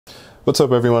What's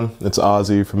up everyone, it's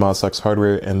Ozzy from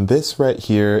OzTalksHW, and this right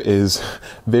here is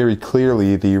very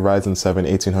clearly the Ryzen 7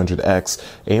 1800X,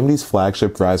 AMD's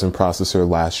flagship Ryzen processor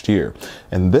last year.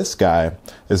 And this guy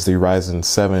is the Ryzen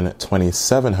 7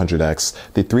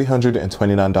 2700X, the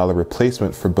 $329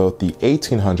 replacement for both the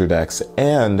 1800X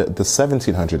and the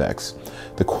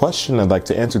 1700X. The question I'd like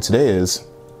to answer today is,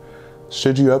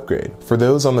 should you upgrade? For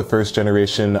those on the first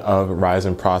generation of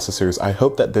Ryzen processors, I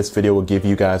hope that this video will give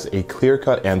you guys a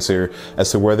clear-cut answer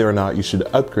as to whether or not you should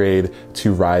upgrade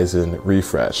to Ryzen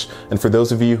refresh. And for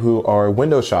those of you who are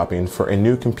window shopping for a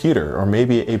new computer or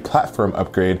maybe a platform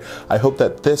upgrade, I hope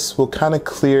that this will kind of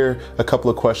clear a couple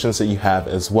of questions that you have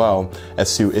as well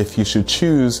as to if you should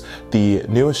choose the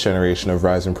newest generation of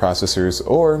Ryzen processors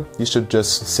or you should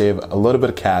just save a little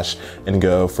bit of cash and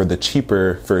go for the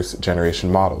cheaper first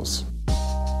generation models.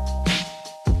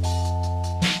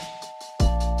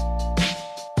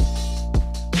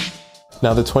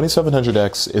 Now the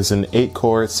 2700X is an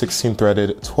 8-core,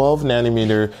 16-threaded,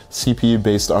 12nm CPU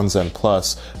based on Zen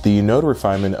Plus, the node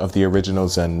refinement of the original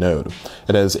Zen node.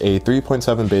 It has a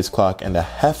 3.7 base clock and a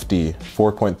hefty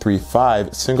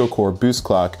 4.35 single-core boost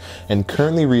clock and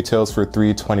currently retails for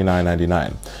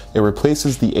 $329.99. It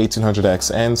replaces the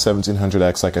 1800X and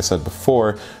 1700X, like I said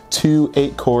before, two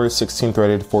 8-core,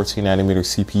 16-threaded, 14nm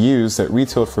CPUs that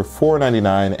retailed for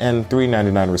 $499 and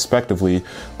 $399 respectively,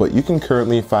 but you can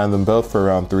currently find them both for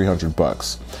around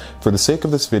 $300. For the sake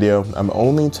of this video, I'm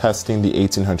only testing the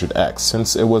 1800X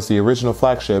since it was the original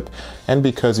flagship and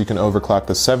because you can overclock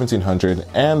the 1700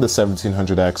 and the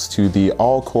 1700X to the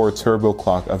all-core turbo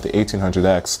clock of the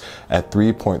 1800X at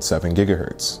 3.7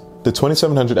 GHz. The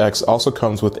 2700X also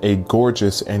comes with a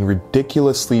gorgeous and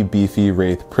ridiculously beefy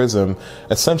Wraith Prism,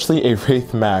 essentially a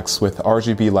Wraith Max with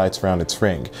RGB lights around its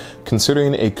ring.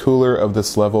 Considering a cooler of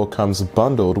this level comes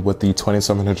bundled with the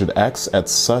 2700X at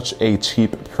such a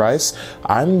cheap price,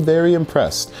 I'm very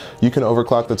impressed. You can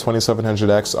overclock the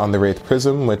 2700X on the Wraith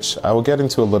Prism, which I will get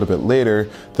into a little bit later,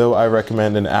 though I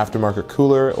recommend an aftermarket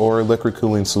cooler or liquid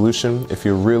cooling solution if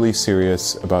you're really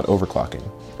serious about overclocking.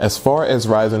 As far as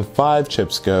Ryzen 5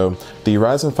 chips go, the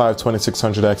Ryzen 5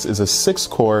 2600X is a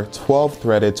 6-core,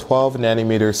 12-threaded,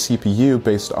 12nm CPU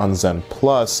based on Zen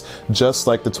Plus, just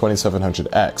like the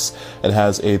 2700X. It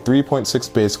has a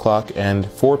 3.6 base clock and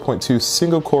 4.2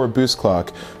 single-core boost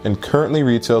clock and currently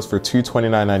retails for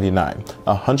 $229.99,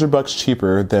 $100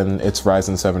 cheaper than its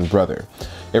Ryzen 7 brother.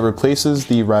 It replaces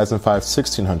the Ryzen 5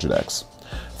 1600X.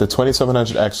 The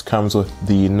 2700X comes with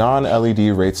the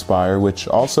non-LED rate spire, which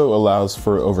also allows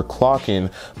for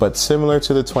overclocking, but similar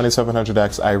to the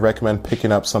 2700X, I recommend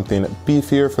picking up something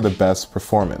beefier for the best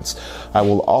performance. I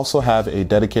will also have a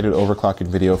dedicated overclocking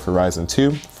video for Ryzen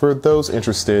 2 for those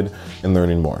interested in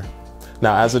learning more.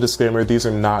 Now, as a disclaimer, these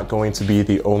are not going to be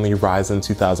the only Ryzen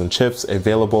 2000 chips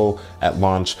available at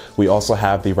launch. We also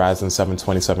have the Ryzen 7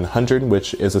 2700,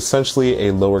 which is essentially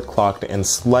a lower clocked and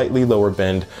slightly lower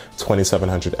binned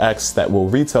 2700X that will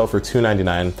retail for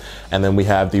 $299. And then we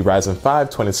have the Ryzen 5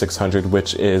 2600,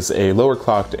 which is a lower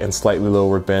clocked and slightly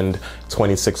lower binned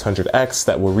 2600X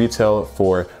that will retail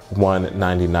for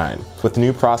 $199. With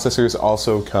new processors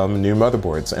also come new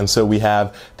motherboards, and so we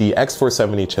have the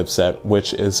X470 chipset,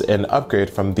 which is an upgrade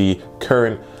from the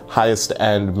current highest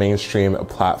end mainstream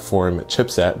platform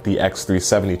chipset, the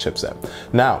X370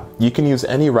 chipset. Now, you can use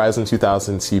any Ryzen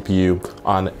 2000 CPU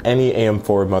on any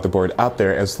AM4 motherboard out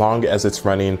there as long as it's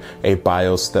running a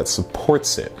BIOS that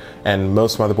supports it. And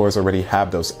most motherboards already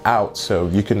have those out, so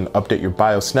you can update your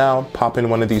BIOS now, pop in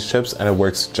one of these chips, and it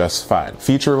works just fine.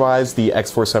 Feature-wise, the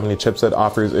X470 chipset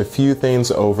offers a few things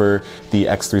over the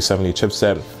X370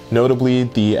 chipset, notably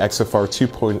the XFR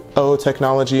 2.0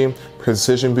 technology,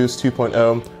 Precision Boost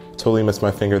 2.0, totally missed my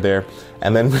finger there.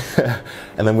 And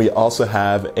then we also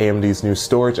have AMD's new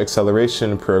storage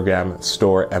acceleration program,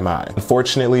 StoreMI.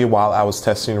 Unfortunately, while I was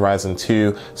testing Ryzen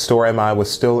 2, StoreMI was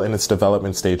still in its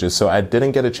development stages, so I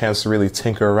didn't get a chance to really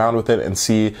tinker around with it and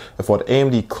see if what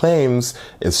AMD claims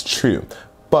is true.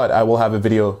 But I will have a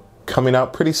video coming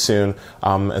out pretty soon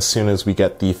as we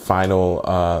get the final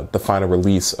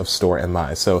release of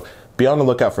StoreMI. So be on the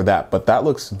lookout for that, but that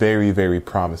looks very, very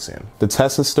promising. The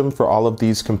test system for all of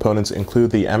these components include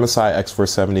the MSI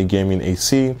X470 Gaming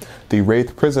AC, the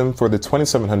Wraith Prism for the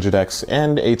 2700X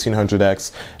and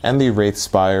 1800X, and the Wraith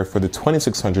Spire for the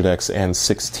 2600X and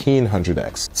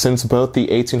 1600X. Since both the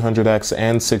 1800X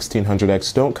and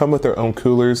 1600X don't come with their own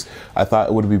coolers, I thought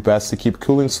it would be best to keep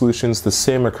cooling solutions the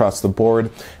same across the board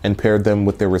and pair them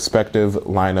with their respective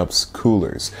lineups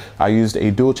coolers. I used a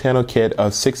dual channel kit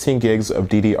of 16 gigs of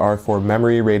DDR4 for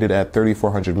memory rated at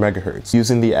 3400 MHz.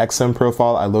 Using the XM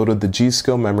profile, I loaded the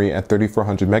G-Skill memory at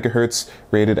 3400 MHz,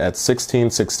 rated at 16,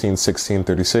 16, 16,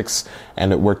 36,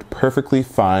 and it worked perfectly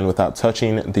fine without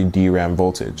touching the DRAM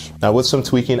voltage. Now with some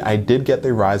tweaking, I did get the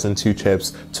Ryzen 2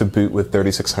 chips to boot with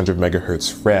 3600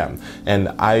 MHz RAM, and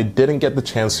I didn't get the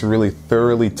chance to really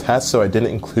thoroughly test, so I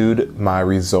didn't include my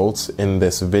results in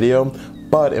this video.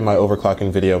 But in my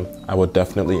overclocking video, I will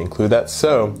definitely include that,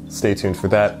 so stay tuned for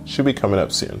that. Should be coming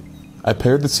up soon. I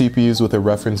paired the CPUs with a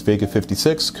reference Vega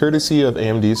 56, courtesy of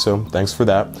AMD, so thanks for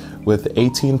that, with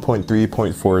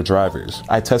 18.3.4 drivers.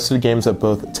 I tested games at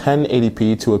both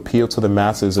 1080p to appeal to the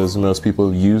masses, as most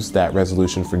people use that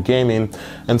resolution for gaming,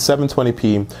 and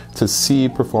 720p to see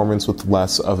performance with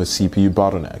less of a CPU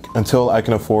bottleneck. Until I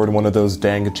can afford one of those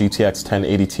dang GTX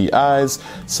 1080 Ti's,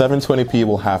 720p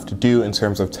will have to do in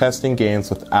terms of testing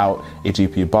games without a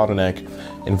GPU bottleneck.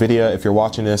 NVIDIA, if you're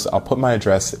watching this, I'll put my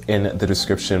address in the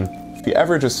description. If you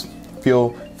ever just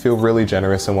feel really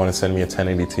generous and want to send me a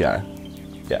 1080 Ti,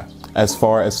 yeah. As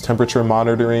far as temperature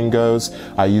monitoring goes,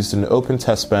 I used an open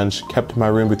test bench, kept my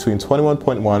room between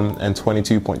 21.1 and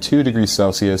 22.2 degrees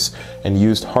Celsius, and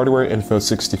used Hardware Info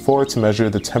 64 to measure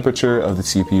the temperature of the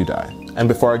CPU die. And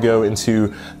before I go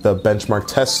into the benchmark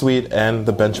test suite and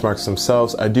the benchmarks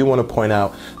themselves, I do want to point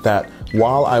out that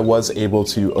while I was able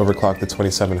to overclock the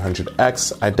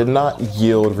 2700X, I did not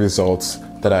yield results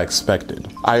that I expected.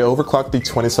 I overclocked the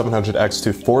 2700X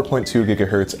to 4.2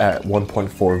 gigahertz at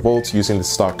 1.4 volts using the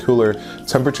stock cooler.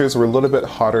 Temperatures were a little bit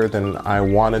hotter than I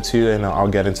wanted to, and I'll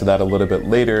get into that a little bit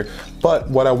later. But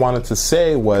what I wanted to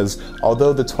say was,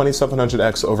 although the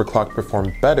 2700X overclock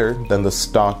performed better than the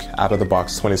stock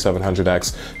out-of-the-box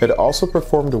 2700X, it also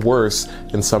performed worse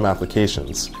in some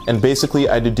applications. And basically,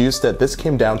 I deduced that this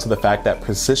came down to the fact that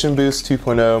Precision Boost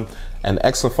 2.0 and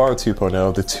XFR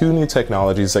 2.0, the two new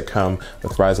technologies that come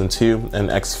with Ryzen 2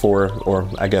 and X4, or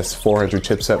I guess 400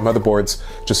 chipset motherboards,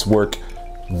 just work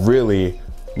really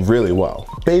well.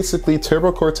 Basically,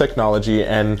 turbo core technology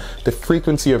and the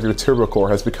frequency of your turbo core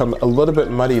has become a little bit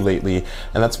muddy lately,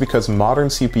 and that's because modern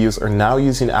CPUs are now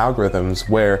using algorithms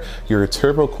where your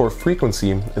turbo core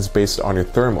frequency is based on your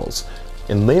thermals.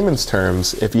 In layman's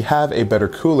terms, if you have a better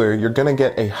cooler, you're gonna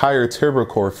get a higher turbo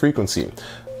core frequency,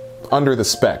 under the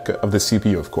spec of the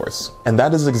CPU, of course. And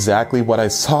that is exactly what I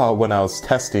saw when I was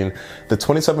testing. The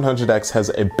 2700X has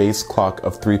a base clock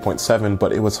of 3.7,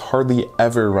 but it was hardly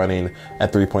ever running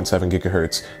at 3.7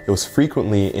 gigahertz. It was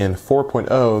frequently in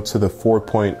 4.0 to the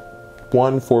 4.1,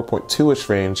 4.2-ish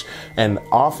range, and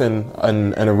often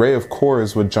an array of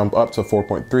cores would jump up to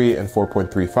 4.3 and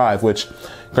 4.35, which,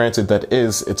 granted, that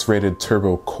is its rated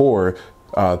turbo core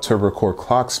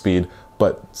clock speed,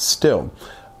 but still.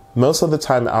 Most of the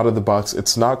time out of the box,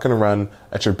 it's not going to run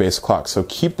at your base clock, so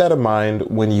keep that in mind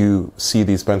when you see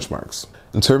these benchmarks.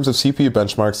 In terms of CPU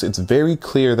benchmarks, it's very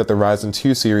clear that the Ryzen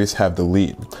 2 series have the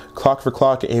lead. Clock for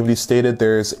clock, AMD stated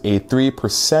there's a 3%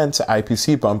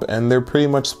 IPC bump, and they're pretty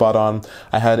much spot on.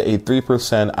 I had a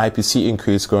 3% IPC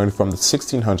increase going from the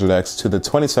 1600X to the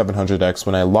 2700X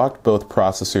when I locked both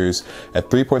processors at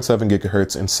 3.7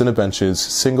 gigahertz in Cinebench's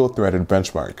single-threaded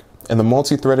benchmark. In the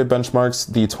multi-threaded benchmarks,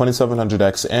 the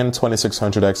 2700X and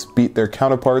 2600X beat their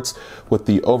counterparts, with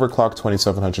the overclocked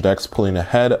 2700X pulling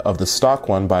ahead of the stock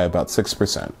one by about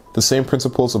 6%. The same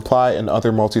principles apply in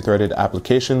other multi-threaded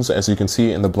applications, as you can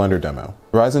see in the Blender demo.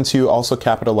 Ryzen 2 also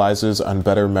capitalizes on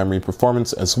better memory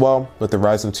performance as well, with the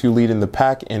Ryzen 2 leading the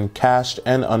pack in cached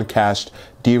and uncached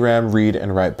DRAM read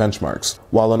and write benchmarks.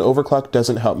 While an overclock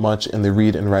doesn't help much in the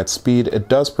read and write speed, it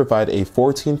does provide a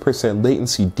 14%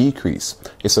 latency decrease,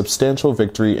 a substantial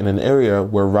victory in an area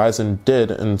where Ryzen did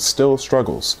and still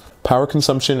struggles. Power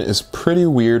consumption is pretty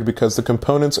weird because the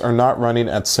components are not running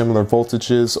at similar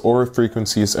voltages or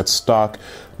frequencies at stock.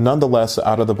 Nonetheless,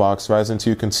 out of the box, Ryzen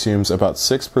 2 consumes about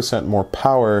 6% more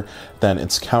power than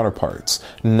its counterparts.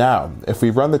 Now, if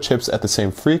we run the chips at the same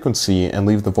frequency and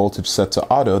leave the voltage set to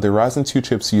auto, the Ryzen 2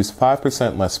 chips use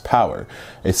 5% less power.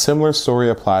 A similar story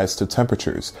applies to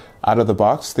temperatures. Out of the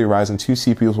box, the Ryzen 2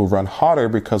 CPUs will run hotter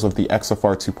because of the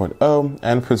XFR 2.0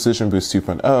 and Precision Boost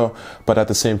 2.0, but at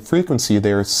the same frequency,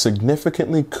 they are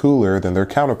significantly cooler than their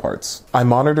counterparts. I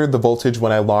monitored the voltage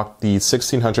when I locked the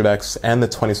 1600X and the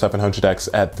 2700X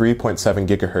at 3.7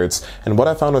 gigahertz, and what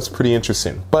I found was pretty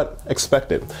interesting, but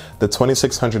expected. The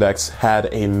 2600X had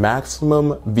a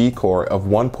maximum V-core of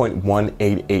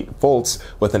 1.188 volts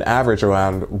with an average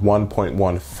around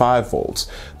 1.15 volts.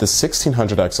 The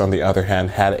 1600X, on the other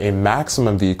hand, had a a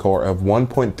maximum V core of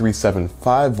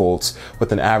 1.375 volts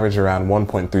with an average around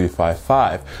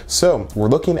 1.355. So we're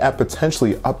looking at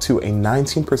potentially up to a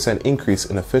 19% increase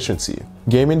in efficiency.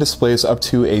 Gaming displays up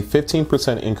to a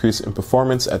 15% increase in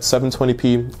performance at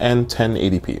 720p and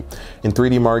 1080p. In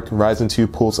 3D Mark, Ryzen 2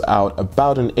 pulls out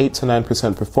about an 8 to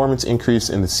 9% performance increase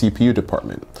in the CPU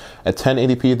department. At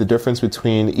 1080p, the difference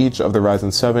between each of the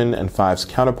Ryzen 7 and 5's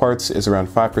counterparts is around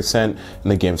 5% in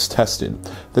the games tested.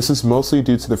 This is mostly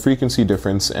due to the frequency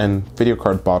difference and video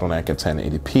card bottleneck at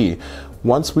 1080p.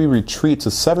 Once we retreat to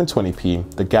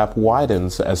 720p, the gap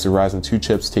widens as the Ryzen 2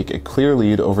 chips take a clear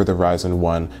lead over the Ryzen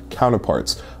 1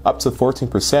 counterparts, up to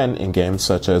 14% in games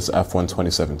such as F1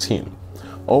 2017.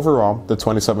 Overall, the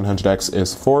 2700X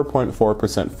is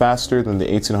 4.4% faster than the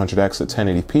 1800X at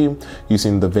 1080p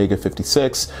using the Vega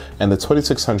 56, and the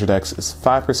 2600X is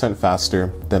 5%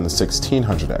 faster than the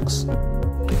 1600X.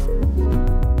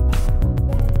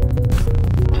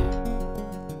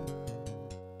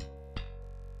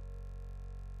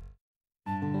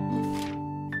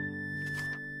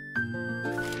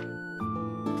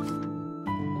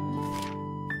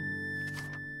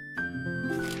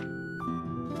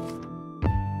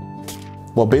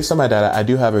 Well, based on my data, I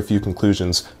do have a few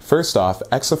conclusions. First off,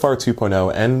 XFR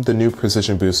 2.0 and the new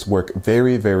Precision Boost work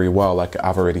very, very well, like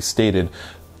I've already stated.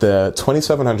 The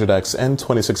 2700X and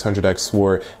 2600X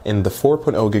were in the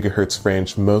 4.0 GHz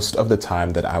range most of the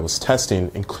time that I was testing,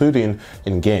 including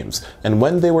in games. And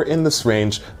when they were in this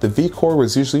range, the V-core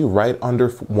was usually right under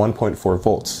 1.4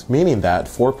 volts, meaning that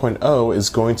 4.0 is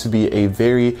going to be a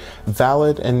very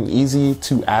valid and easy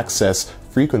to access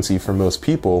frequency for most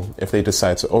people if they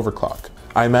decide to overclock.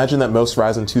 I imagine that most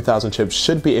Ryzen 2000 chips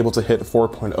should be able to hit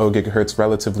 4.0 GHz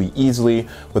relatively easily,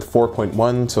 with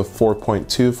 4.1 to 4.2,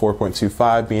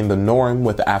 4.25 being the norm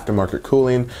with the aftermarket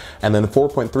cooling, and then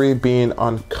 4.3 being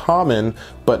uncommon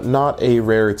but not a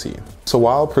rarity. So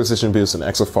while Precision Boost and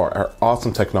XFR are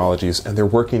awesome technologies and they're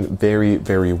working very,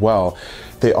 very well,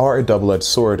 they are a double-edged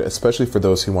sword, especially for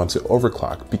those who want to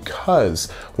overclock,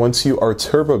 because once you are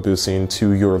turbo boosting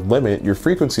to your limit, your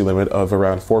frequency limit of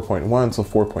around 4.1 to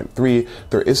 4.3,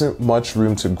 there isn't much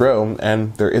room to grow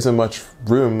and there isn't much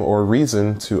room or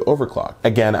reason to overclock.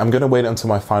 Again, I'm going to wait until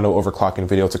my final overclocking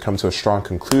video to come to a strong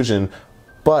conclusion,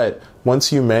 but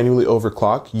once you manually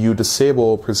overclock, you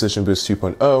disable Precision Boost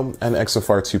 2.0 and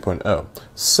XFR 2.0.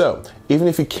 So even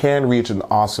if you can reach an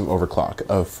awesome overclock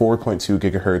of 4.2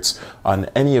 GHz on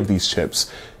any of these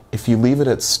chips, if you leave it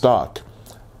at stock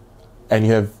and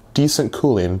you have decent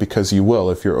cooling, because you will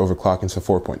if you're overclocking to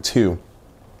 4.2,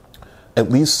 at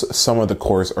least some of the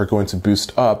cores are going to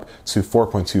boost up to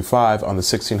 4.25 on the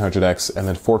 1600X and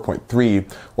then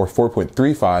 4.3 or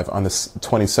 4.35 on the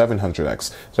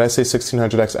 2700X. Did I say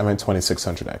 1600X? I meant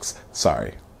 2600X.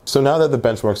 Sorry. So now that the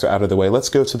benchmarks are out of the way, let's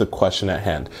go to the question at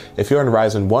hand. If you're on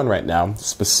Ryzen 1 right now,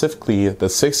 specifically the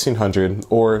 1600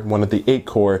 or one of the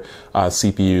 8-core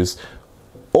CPUs,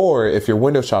 or if you're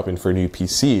window shopping for a new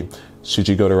PC, should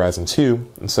you go to Ryzen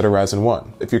 2 instead of Ryzen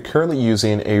 1? If you're currently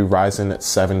using a Ryzen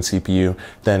 7 CPU,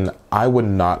 then I would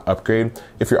not upgrade.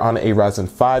 If you're on a Ryzen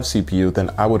 5 CPU, then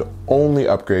I would only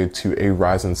upgrade to a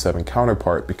Ryzen 7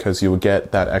 counterpart, because you will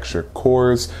get that extra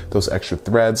cores, those extra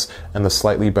threads, and the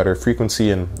slightly better frequency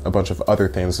and a bunch of other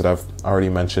things that I've already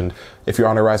mentioned. If you're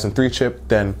on a Ryzen 3 chip,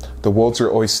 then the world's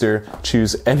your oyster.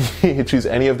 Choose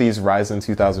any of these Ryzen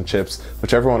 2000 chips,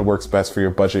 whichever one works best for your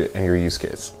budget and your use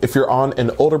case. If you're on an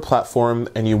older platform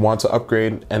and you want to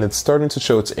upgrade and it's starting to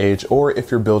show its age, or if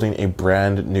you're building a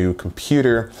brand new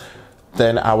computer,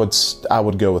 then I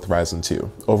would go with Ryzen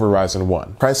 2 over Ryzen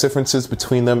 1. Price differences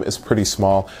between them is pretty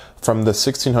small. From the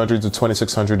 1600 to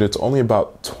 2600, it's only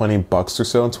about 20 bucks or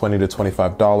so, $20 to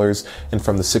 $25. And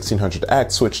from the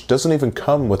 1600X, which doesn't even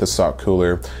come with a stock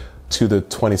cooler, to the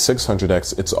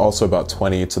 2600X, it's also about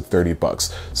 20 to 30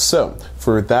 bucks. So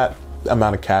for that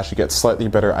amount of cash, you get slightly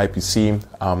better IPC,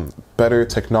 better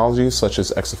technologies such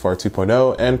as XFR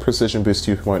 2.0 and Precision Boost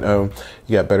 2.0.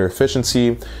 You get better efficiency,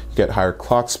 you get higher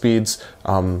clock speeds,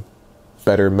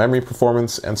 better memory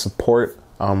performance and support,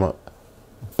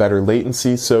 better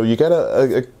latency. So you get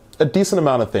a decent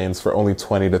amount of things for only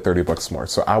 20 to 30 bucks more.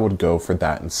 So I would go for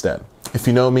that instead. If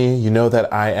you know me, you know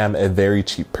that I am a very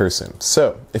cheap person.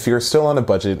 So if you're still on a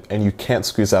budget and you can't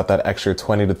squeeze out that extra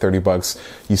 20 to 30 bucks,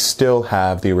 you still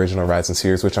have the original Ryzen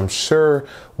series, which I'm sure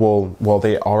well,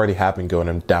 they already have been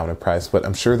going down in price, but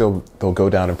I'm sure they'll go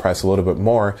down in price a little bit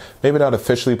more. Maybe not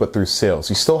officially, but through sales.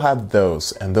 You still have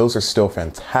those, and those are still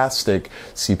fantastic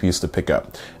CPUs to pick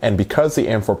up. And because the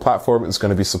AM4 platform is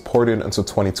going to be supported until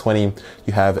 2020,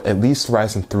 you have at least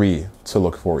Ryzen 3 to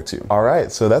look forward to. All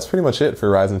right, so that's pretty much it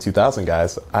for Ryzen 2000. listen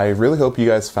guys, I really hope you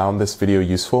guys found this video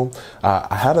useful.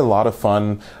 I had a lot of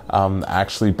fun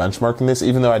actually benchmarking this,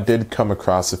 even though I did come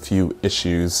across a few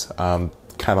issues, kind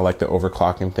of like the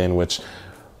overclocking thing, which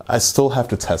I still have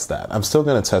to test that. I'm still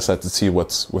going to test that to see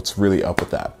what's really up with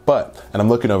that. And I'm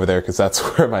looking over there because that's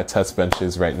where my test bench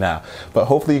is right now. But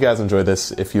hopefully you guys enjoyed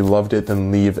this. If you loved it,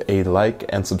 then leave a like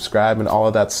and subscribe and all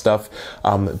of that stuff.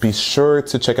 Be sure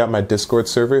to check out my Discord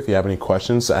server if you have any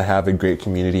questions. I have a great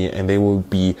community and they will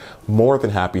be more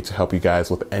than happy to help you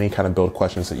guys with any kind of build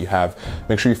questions that you have.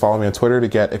 Make sure you follow me on Twitter to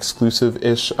get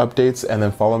exclusive-ish updates, and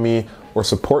then follow me or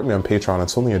support me on Patreon.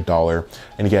 It's only $1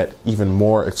 and you get even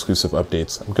more exclusive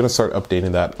updates. I'm gonna start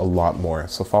updating that a lot more.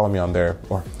 So follow me on there,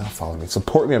 or not follow me,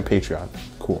 support me on Patreon.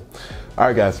 Cool. All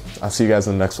right guys, I'll see you guys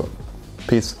in the next one.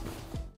 Peace.